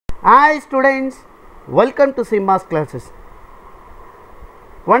Hi students, welcome to Simma's classes.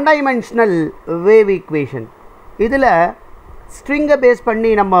 One dimensional wave equation. இதில் ஸ்ட்ரிங்கை base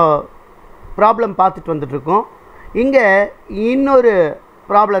பண்ணி நம்ம problem பார்த்துட்டு வந்துட்டுருக்கோம். இங்கே இன்னொரு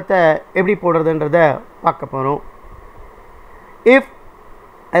ப்ராப்ளத்தை எப்படி போடுறதுன்றதை பார்க்க போகிறோம். If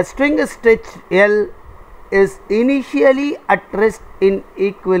a string stretch L is initially at rest in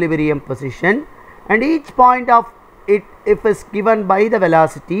equilibrium position and each point of it if is given by the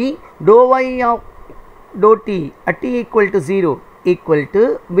velocity dou y of dou t at t equal to 0 equal to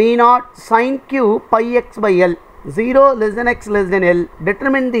v naught sin q pi x by L 0 less than x less than L,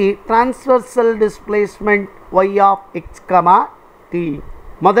 determine the transversal displacement y of x comma t.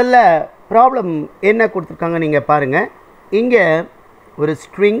 முதல்ல problem என்ன கொடுத்துருக்காங்க நீங்கள் பாருங்கள். இங்கே ஒரு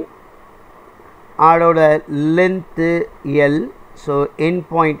string அதோட length L, so end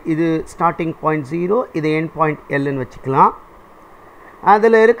point இது starting point 0, இது எண்ட் பாயிண்ட் Lன்னு வச்சுக்கலாம்.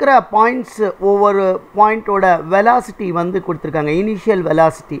 அதில் இருக்கிற பாயிண்ட்ஸ் ஒவ்வொரு பாயிண்ட்டோட வெலாசிட்டி வந்து கொடுத்துருக்காங்க. இனிஷியல்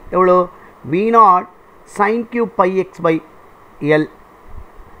வெலாசிட்டி எவ்வளோ? v naught sin q pi x by L.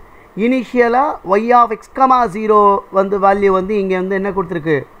 இனிஷியலாக y of x, 0 வந்து வேல்யூ வந்து இங்கே வந்து என்ன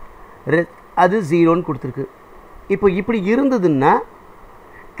கொடுத்துருக்கு? அது 0ன்னு கொடுத்துருக்கு. இப்போ இப்படி இருந்ததுன்னா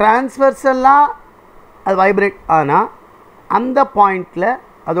டிரான்ஸ்வர்சலாக அது வைப்ரேட் ஆனால் அந்த பாயிண்டில்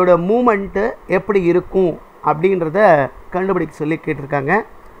அதோட மூமெண்ட்டு எப்படி இருக்கும் அப்படின்றத கண்டுபிடிக்க சொல்லி கேட்டிருக்காங்க.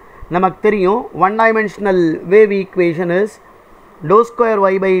 நமக்கு தெரியும் one dimensional wave equation is dou square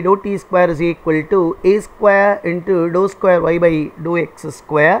y by dou t square is equal to a square into dou square y by dou x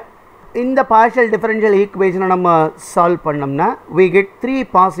square. இந்த partial differential equation நம்ம சால்வ் பண்ணோம்னா we get three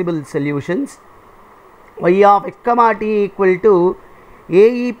possible solutions. y of x comma t equal to a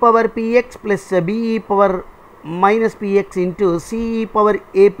e power px plus b e power minus px into c e power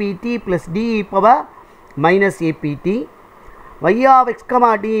apt plus d e power minus apt. y of x comma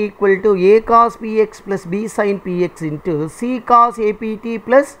t equal to a cos px plus b sin px into c cos apt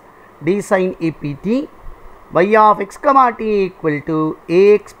plus d sin apt. y of x comma t equal to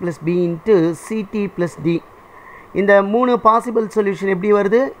ax plus b into ct plus d. இந்த மூணு possible solution எப்படி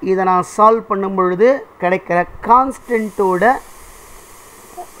வருது? இதை நான் solve பண்ணும் பொழுது கிடைக்கிற கான்ஸ்டன்ட்டோட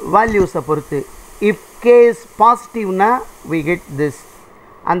வேல்யூஸை பொறுத்து. If k is பாசிட்டிவ்னா we get this,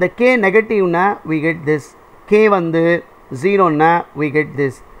 அந்த k நெகட்டிவ்னா we get this, k வந்து 0ன்னா we get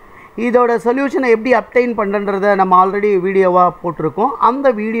this. இதோட சொல்யூஷனை எப்படி அப்டைன் பண்ணுறன்றதை நம்ம ஆல்ரெடி வீடியோவாக போட்டிருக்கோம். அந்த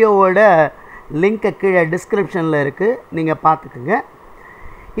வீடியோவோட லிங்க்கை கீழே டிஸ்கிரிப்ஷனில் இருக்குது, நீங்கள் பார்த்துக்குங்க.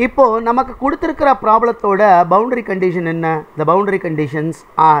 இப்போது நமக்கு கொடுத்துருக்கிற ப்ராப்ளத்தோட பவுண்டரி கண்டிஷன் என்ன? த பவுண்டரி கண்டிஷன்ஸ்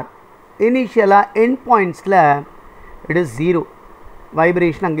ஆர் இனிஷியலாக எண்ட் பாயிண்ட்ஸில் இட் இஸ் 0,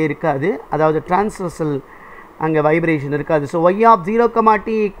 வைப்ரேஷன் அங்கே இருக்காது, அதாவது டிரான்ஸ்வர்சல் அங்கே வைப்ரேஷன் இருக்காது. So y of 0,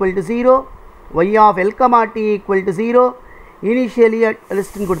 t equal to 0, y of L, t equal to 0, initially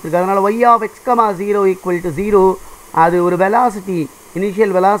லிஸ்ட்னு கொடுத்துருக்கு. அதனால் y of x, 0 equal to 0, அது ஒரு வெலாசிட்டி,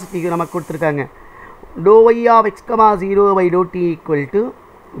 இனிஷியல் வெலாசிட்டிக்கு நமக்கு கொடுத்துருக்காங்க. dou y of x, 0 by dou t equal to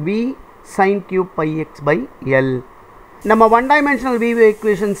v sin q pi x by L. நம்ம one dimensional wave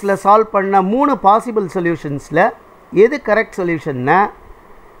ஈக்குவேஷன்ஸில் solve பண்ண மூணு possible சொல்யூஷன்ஸில் எது correct சொல்யூஷன்னா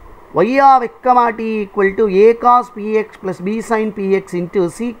y of x, t equal to a cos px plus b sin px into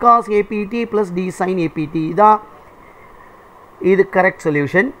c cos apt plus d sin apt. இதான் இது correct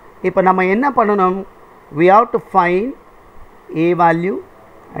solution. இப்போ நம்ம என்ன பண்ணணும்? we have to find a value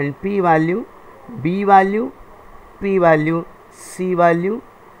and p value, b value, p value, c value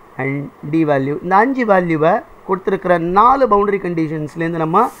and d value. இந்த 5 வேல்யூவை கொடுத்துருக்கிற 4 boundary கண்டிஷன்ஸ்லேருந்து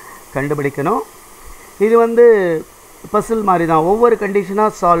நம்ம கண்டுபிடிக்கணும். இது வந்து பசில் மாதிரி தான், ஒவ்வொரு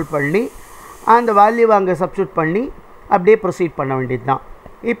கண்டிஷனாக சால்வ் பண்ணி அந்த வேல்யூவை அங்கே சப்ஸ்டியூட் பண்ணி அப்படியே ப்ரொசீட் பண்ண வேண்டியது தான்.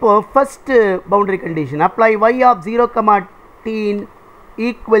 இப்போது first boundary condition apply y of 0, t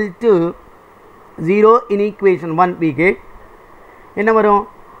equal to 0 in equation 1 we get என்ன வரும்?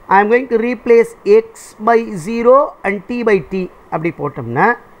 I am going to replace x by 0 and t by t அப்படி போட்டோம்னா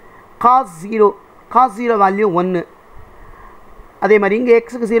cos 0 வேல்யூ 1. அதே மாதிரி இங்கே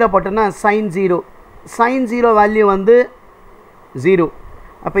எக்ஸுக்கு 0 போட்டோம்னா sin 0 வேல்யூ வந்து 0.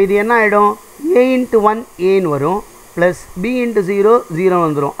 அப்போ இது என்ன ஆகிடும்? a into 1 ஏன்னு வரும், ப்ளஸ் b into 0 0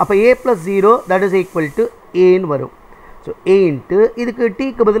 வந்துடும். அப்போ a plus 0 that is equal to ஏன்னு வரும். ஸோ a into இதுக்கு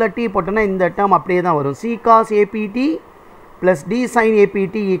tக்கு பதிலாக t போட்டோன்னா இந்த டேர்ம் அப்படியே தான் வரும். c cos apt plus d sin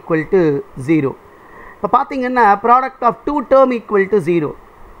apt equal to 0. இப்போ பார்த்தீங்கன்னா product of 2 term equal to 0.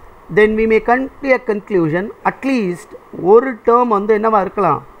 then we may come to a conclusion atleast ஒரு டேர்ம் வந்து என்னவாக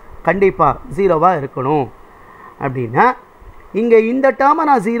இருக்கலாம்? கண்டிப்பாக 0வாக இருக்கணும். அப்படின்னா இங்கே இந்த டேர்மை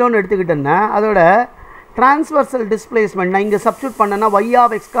நான் 0ன்னு எடுத்துக்கிட்டேன்னா அதோட டிரான்ஸ்வர்சல் டிஸ்பிளேஸ்மெண்ட் நான் இங்கே சப்ஸ்டியூட் பண்ணேன்னா y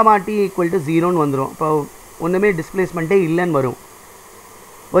of x, t equal to 0ன்னு வந்துடும். இப்போ ஒன்றுமே டிஸ்பிளேஸ்மெண்ட்டே இல்லைன்னு வரும்.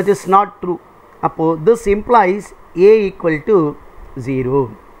 which is not true. அப்போ this implies a equal to 0.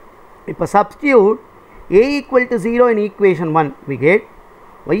 இப்போ substitute a equal to 0 in equation 1, we get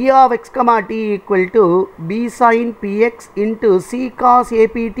y of x comma t equal to b sin px into c cos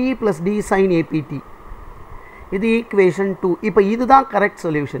apt plus d sin apt. இது equation 2. இப்போ இதுதான் correct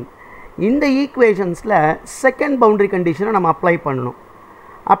solution. இந்த equationsல second boundary condition நம்ம apply பண்ணணும்.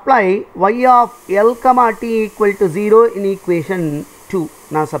 apply y of l comma t equal to 0 in equation 2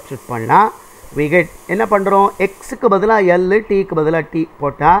 நான் substitute பண்ணா we get என்ன பண்றோம், x க்கு பதிலா l, t க்கு பதிலா t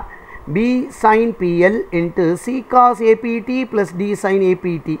போட்டா b sin pl into c cos apt plus d sin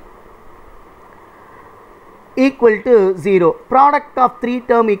apt equal to 0. product of 3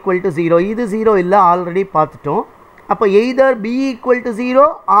 term equal to 0. இது 0 இல்ல, ஆல்ரெடி பார்த்துட்டோம். அப்போ either b equal to 0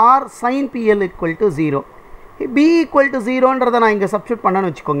 or sin pl equal to 0. b equal to 0ன்றதை நான் இங்கே substitute பண்ணான்னு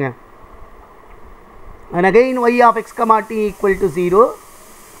வச்சுக்கோங்க. and again y of x comma t equal to 0,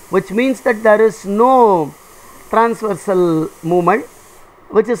 which means that there is no transversal movement,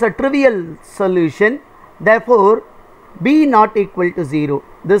 which is a trivial solution. Therefore b not equal to 0.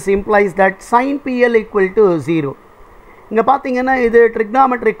 This implies that sin pl equal to 0. இங்கே பார்த்தீங்கன்னா இது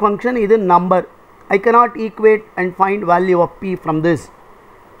trigonometric function, இது number. I cannot equate and find value of p from this.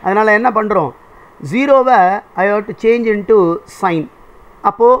 அதனால் என்ன பண்ணுறோம், 0வை I have to change into sin.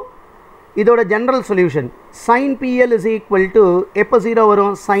 அப்போது இதோட general solution sin pl is equal to எப்போ 0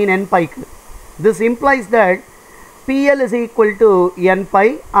 வரும், sin n pi. This implies that pl is equal to n pi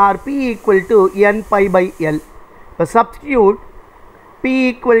or p equal to n pi by l. இப்போ substitute p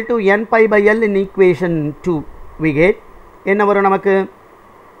equal to n pi by l in equation 2, we get என்ன வரும் நமக்கு,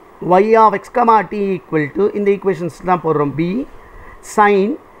 y of x comma t equal to இந்த equations தான் போடுறோம் b sin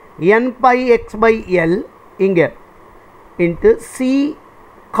n pi x by l இங்கே into c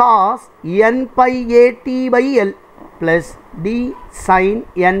cos n pi at by l plus d sin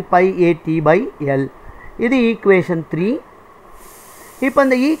n pi at by l. இது equation 3. இப்போ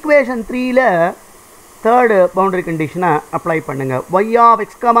இந்த equation 3ல third boundary condition apply பண்ணுங்க. y of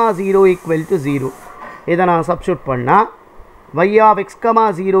x comma 0 equal to 0. இதை நான் substitute பண்ணா y of x comma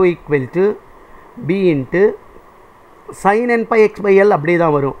 0 equal to b into sin n pi x by l அப்படியே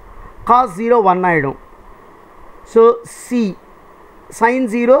தான் வரும். cos 0 1 ஆயிடும். so c sin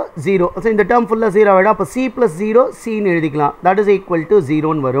 0 0. so இந்த term ஃபுல்லாக 0 ஆகிடும். அப்போ c plus 0 c ன்னு எழுதிக்கலாம். that is equal to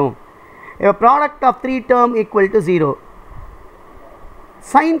 0 ன்னு வரும். a product of 3 term equal to 0.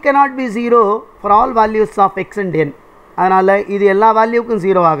 sin cannot be 0 for all values of x and n. அதனால் இது எல்லா வேல்யூக்கும்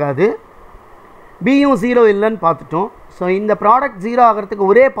 0 ஆகாது. bயும் 0 இல்லைன்னு பார்த்துட்டோம். ஸோ இந்த ப்ராடக்ட் 0 ஆகிறதுக்கு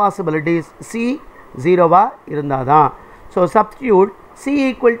ஒரே பாசிபிலிட்டிஸ் c 0வா இருந்தால் தான். So substitute c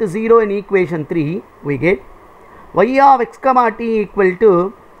equal to 0 in equation 3, we get y of x comma t equal to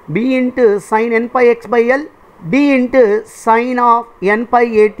b into sin n pi x by l d into sin of n pi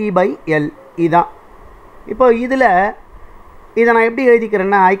at by l. இதான். இப்போ இதில் இதை நான் எப்படி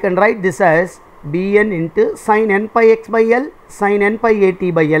எழுதிக்கிறேன்னா, I can write this as bn into sin n pi x by l sin n pi at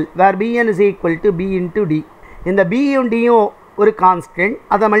by l, where bn is equal to b into d. இந்த b யும் d யும் ஒரு கான்ஸ்டன்ட்,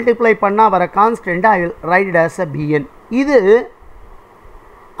 அதை மல்டிப்ளை பண்ணால் வர constant I will write it as a bn. இது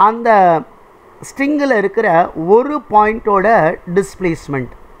அந்த ஸ்ட்ரிங்கில் இருக்கிற ஒரு பாயிண்ட்டோட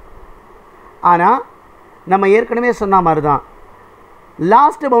டிஸ்பிளேஸ்மெண்ட். ஆனால் நம்ம ஏற்கனவே சொன்ன மாதிரி தான்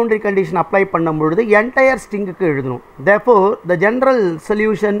லாஸ்ட் பவுண்டரி கண்டிஷன் அப்ளை பண்ணும் பொழுது என்டையர் ஸ்ட்ரிங்குக்கு எழுதணும். therefore the general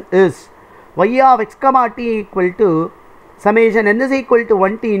solution is y of x comma t equal to summation n is equal to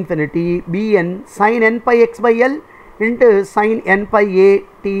 1 to infinity bn sin n pi x by l into sin n pi a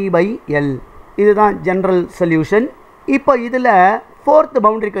t by l. இதுதான் general solution. இப்போ இதில் fourth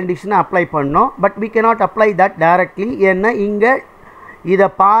boundary கண்டிஷனை apply பண்ணோம். But we cannot apply that directly. ஏன்னா இங்கே இதை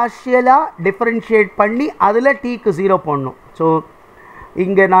பார்ஷியலாக differentiate பண்ணி அதில் டீக்கு 0 போடணும். ஸோ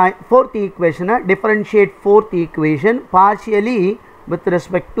இங்கே நான் ஃபோர்த் ஈக்குவேஷனை differentiate fourth equation partially with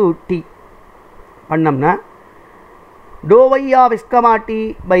respect to D பண்ணோம்னா dou y of x comma t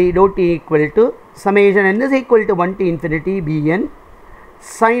by dou t equal to summation n is equal to 1 to infinity bn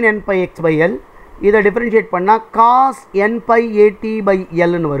sin n pi x by l. இதை differentiate பண்ணால் cos n pi at by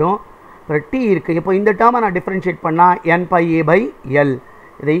lன்னு வரும். அப்புறம் t இருக்குது. இப்போ இந்த டேர்மை நான் differentiate பண்ணால் n pi a by l.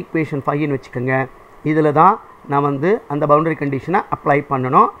 இதை ஈக்குவேஷன் 5ன்னு வச்சுக்கோங்க. இதில் தான் நான் அந்த பவுண்டரி கண்டிஷனை அப்ளை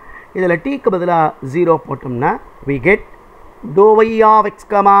பண்ணணும். இதில் டீக்கு பதிலாக 0 போட்டோம்னா we get dou y of x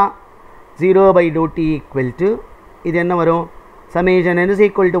comma 0 by dou t equal to இது என்ன வரும், summation n is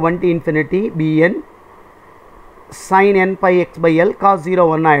equal to 1 to infinity bn sin n pi x by l cos 0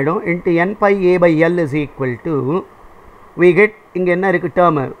 1 ஆகிடும் into n pi a by l is equal to we get இங்கே என்ன இருக்குது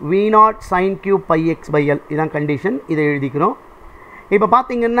term v0 sin q pi x by l. இதான் condition. இதை எழுதிக்கிறோம். இப்போ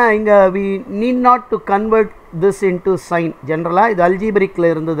பார்த்தீங்கன்னா இங்கே we need not to convert this into sin. ஜென்ரலாக இது அல்ஜீப்ரிக்கில்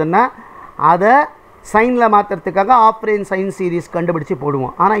இருந்ததுன்னா அதை சைனில் மாற்றுறதுக்காக ஆஃப் ரேஞ்ச் சைன் சீரீஸ் கண்டுபிடிச்சி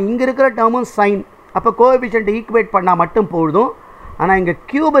போடுவோம். ஆனால் இங்கே இருக்கிற டேர்மும் சைன், அப்போ கோஎஃபிஷியன்ட் ஈக்குவேட் பண்ணால் மட்டும் போதும். ஆனால் இங்கே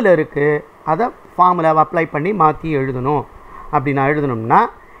க்யூபில் இருக்குது, அதை ஃபார்முலாவை அப்ளை பண்ணி மாற்றி எழுதணும். அப்படி நான் எழுதணும்னா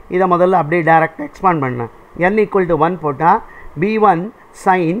இதை முதல்ல அப்படியே டேரெக்டாக எக்ஸ்பாண்ட் பண்ணேன். n = 1 போட்டால் b1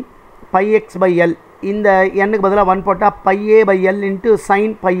 sin pi x by l, இந்த n-க்கு பதிலாக 1 போட்டால் pi a by l into sin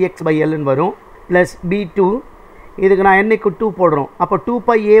pi x by l வரும். ப்ளஸ் b2, இதுக்கு நான் n = 2 போடுறோம். அப்போ 2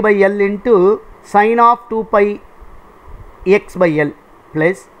 pi a by l into sin of 2 pi x by l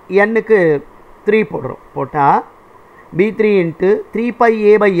plus n-க்கு 3 போடுறோம். போட்டால் b3 into 3 pi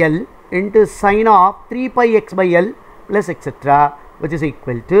a by l into sin of 3 pi x by l plus etc. which is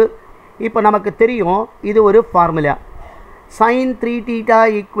equal to, இப்போ நமக்கு தெரியும் இது ஒரு formula sin 3 theta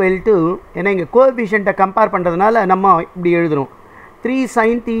equal to, ஏன்னா இங்கே கோஎஃபிஷியண்ட்டை compare பண்ணுறதுனால நம்ம இப்படி எழுதுகிறோம் 3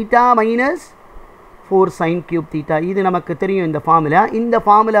 sin theta minus 4 sin cube theta. இது நமக்கு தெரியும் இந்த ஃபார்முலா. இந்த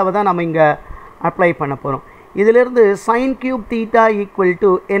ஃபார்முலாவை தான் நம்ம இங்கே அப்ளை பண்ண போகிறோம். இதிலிருந்து sin cube theta equal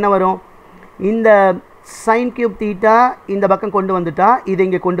to என்ன வரும், இந்த sin cube theta இந்த பக்கம் கொண்டு வந்துட்டா, இது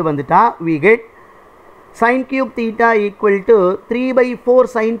இங்கே கொண்டு வந்துட்டா we get sin cube theta equal to 3/4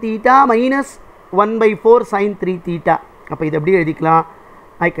 sin theta minus 1/4 sin 3 theta. அப்போ இது எப்படி எழுதிக்கலாம்,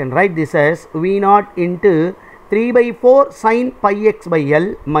 I can write this as v0 into 3/4 sin pi x by l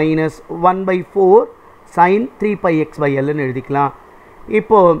minus 1/4 sin 3 pi x by l ன்னு எழுதிக்கலாம்.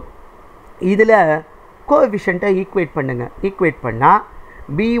 இப்போது இதில் கோஎஃபிஷியண்ட்டை ஈக்குவேட் பண்ணுங்க. Equate பண்ணால்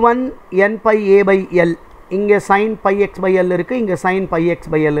b1 n pi a by l, இங்கே sin pi x by l இருக்குது, இங்கே sin pi x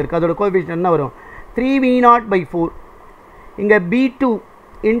by l இருக்குது. அதோட கோஎஃபிஷியன்ட் என்ன வரும், 3v0/4. இங்கே b2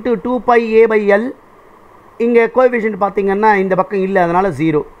 into 2 pi a by l, இங்கே கோஎஃபிஷியன்ட் பார்த்திங்கன்னா இந்த பக்கம் இல்லை, அதனால்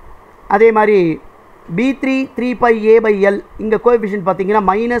 0. அதே மாதிரி b3 3 pi a by l, இங்கே கோஎஃபிஷியன்ட் பார்த்திங்கன்னா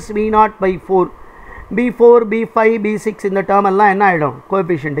 -v0/4. b4 b5 b6 இந்த டேர்ம் எல்லாம் என்ன ஆகிடும்,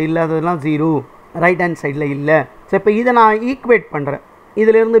 கோஎஃபிஷியன்ட் இல்லாததெல்லாம் 0, ரைட் ஹேண்ட் சைடில் இல்லை. ஸோ இப்போ இதை நான் ஈக்குவேட் பண்ணுறேன்.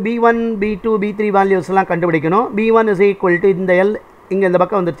 இதிலிருந்து b1 b2 b3 வேல்யூஸ்லாம் கண்டுபிடிக்கணும். b1 is equal to இந்த l இங்கே இந்த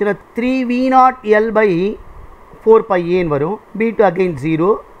பக்கம் வந்துருச்சுன்னா 3v0l/4 pi a வரும். b2 again 0.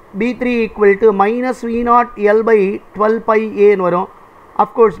 b3 equal to -v0l/12 pi a வரும்.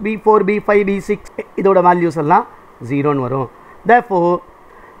 அஃப்கோர்ஸ் b4 b5 b6 இதோட வேல்யூஸ் எல்லாம் 0 வரும். therefore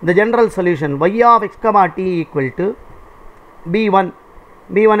the general solution y of x, t equal to b1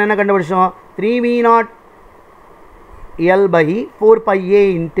 என்ன கண்டுபிடிச்சோம், 3v0l/4 pi a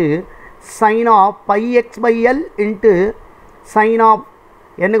into sin of pi x by l into sin of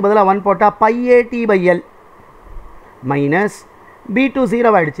n-க்கு பதிலாக 1 போட்டால் pi a t by l minus b2 0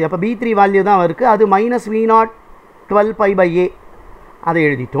 ஆகிடுச்சு. அப்போ b3 value தான் இருக்குது, அது -v0 12 pi by a, அதை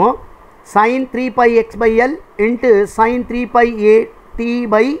எழுதிட்டோம். sin 3 pi x by l into sin 3 pi a t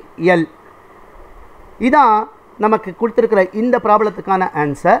by l, இதான் நமக்கு கொடுத்துருக்கிற இந்த ப்ராப்ளத்துக்கான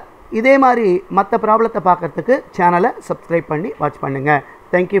ஆன்சர். இதே மாதிரி மற்ற ப்ராப்ளத்தை பார்க்குறதுக்கு சேனலை சப்ஸ்கிரைப் பண்ணி வாட்ச் பண்ணுங்கள்.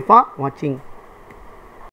 தேங்க்யூ ஃபார் வாட்சிங்.